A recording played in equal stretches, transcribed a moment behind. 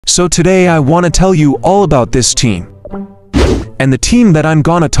So today I want to tell you all about this team. And the team that I'm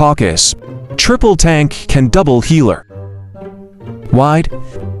gonna talk is Triple Tank Can Double Healer. Why?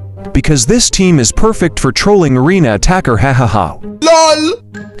 Because this team is perfect for trolling arena attacker Heheheha.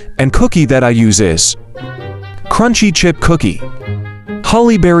 LOL! And cookie that I use is Crunchy Chip Cookie,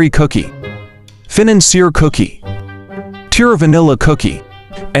 Hollyberry Cookie, Financier Cookie, Pure Vanilla Cookie,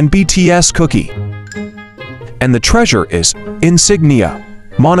 and BTS Cookie. And the treasure is Insignia,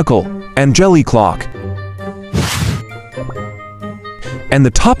 Monocle, and Jelly Clock. And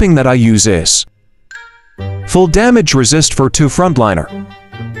the topping that I use is Full Damage Resist for 2 Frontliner.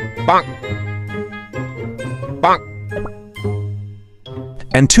 Bonk. Bonk.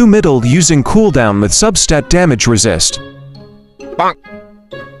 And 2 middle using cooldown with substat damage resist. Bonk.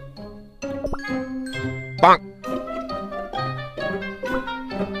 Bonk.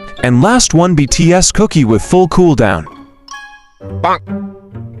 And last one BTS Cookie with full cooldown. Bonk.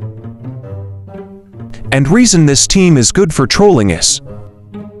 And reason this team is good for trolling is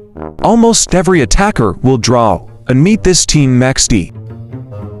almost every attacker will draw and meet this team max D.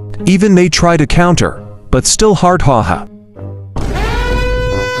 Even they try to counter, but still hard haha.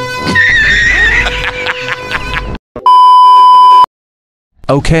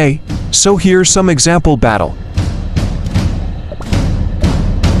 Okay, so here's some example battle.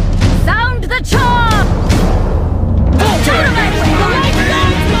 Sound the charm!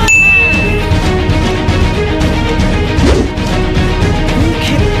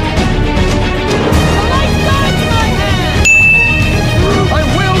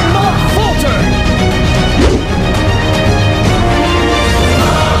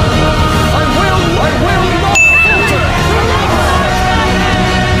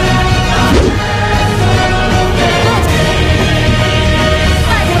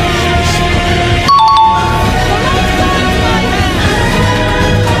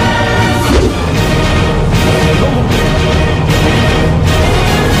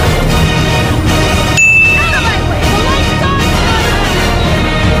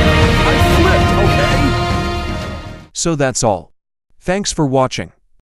 So that's all. Thanks for watching.